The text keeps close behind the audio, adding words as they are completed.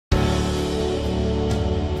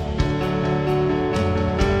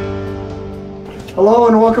Hello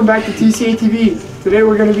and welcome back to TCA TV. Today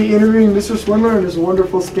we're going to be interviewing Mr. Swindler and his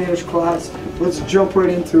wonderful Spanish class. Let's jump right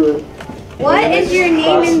into it. What is your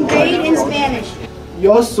name and grade in Spanish?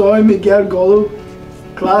 Yo soy Miguel Golu,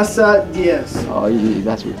 clase 10. Oh,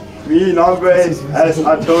 that's weird. Mi nombre es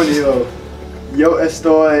Antonio. Yo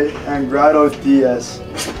estoy en grado 10.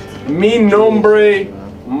 Mi nombre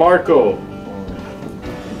Marco.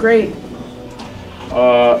 Great.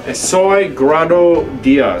 Soy grado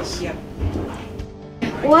 10.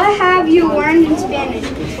 What have you learned in Spanish?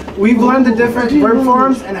 We've learned the different verb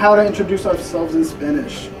forms and how to introduce ourselves in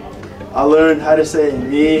Spanish. I learned how to say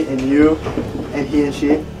me and you and he and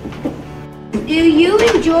she. Do you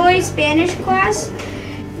enjoy Spanish class?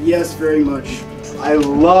 Yes, very much. I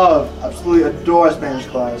absolutely adore Spanish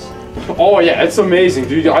class. Oh yeah, it's amazing,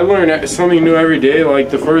 dude. I learn something new every day.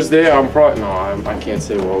 Like the first day, I can't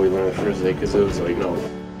say what we learned the first day because it was like no.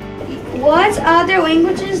 What other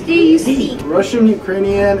languages do you speak? Russian,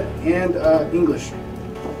 Ukrainian, and English.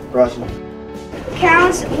 Russian.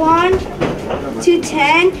 Counts 1 to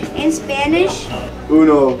 10 in Spanish. 1,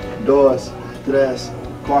 2, 3,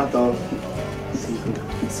 4, 5,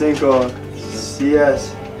 6,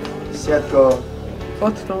 7,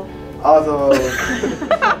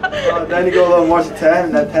 8. Then you go a little more to 10,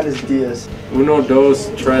 and that 10 is 10. 1, 2,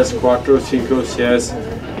 3, 4, 5, 6, 7, 8, 9,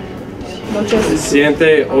 10. 1, 2,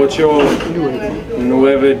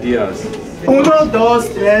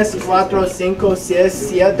 3, 4, 5, 6,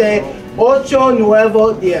 7, 8,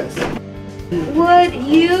 9, 10. Would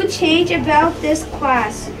you change about this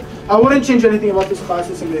class? I wouldn't change anything about this class.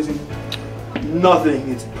 It's amazing. Nothing.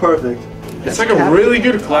 It's perfect. It's like a really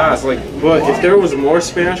good class. Like, but if there was more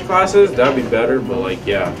Spanish classes, that'd be better. But like,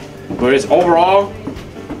 yeah. But it's overall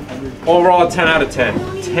 10 out of 10.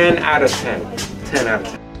 10 out of 10. 10 out of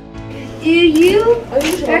 10. Do you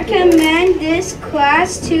recommend this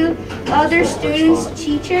class to other students,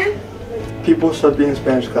 teacher? People should be in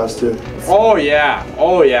Spanish class too. Oh yeah.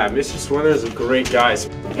 Oh yeah. Mr. Swindler is a great guy.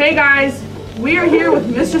 Hey guys, we are here with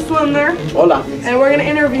Mr. Swindler. Hola. And we're going to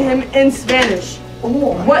interview him in Spanish.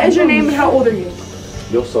 What is your name and how old are you?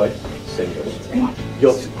 Yo soy señor.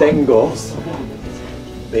 Yo tengo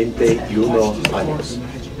 21 años.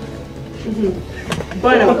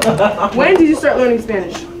 Bueno, when did you start learning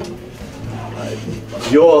Spanish?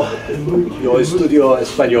 Yo estudio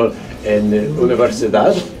español en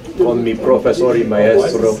universidad con mi profesor y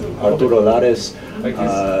maestro Arturo Lares en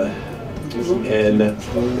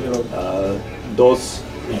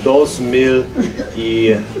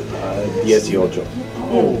 2018.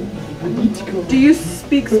 Do you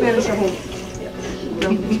speak Spanish at home?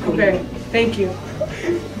 No? Okay, thank you.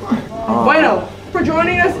 Bueno, for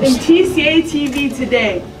joining us in TCA TV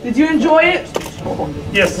today. Did you enjoy it?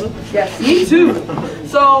 Yes. Yes, me too.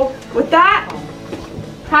 So, with that,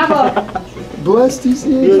 have a Bless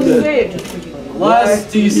TCA. blessed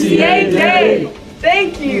TCA Day.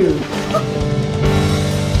 Thank you.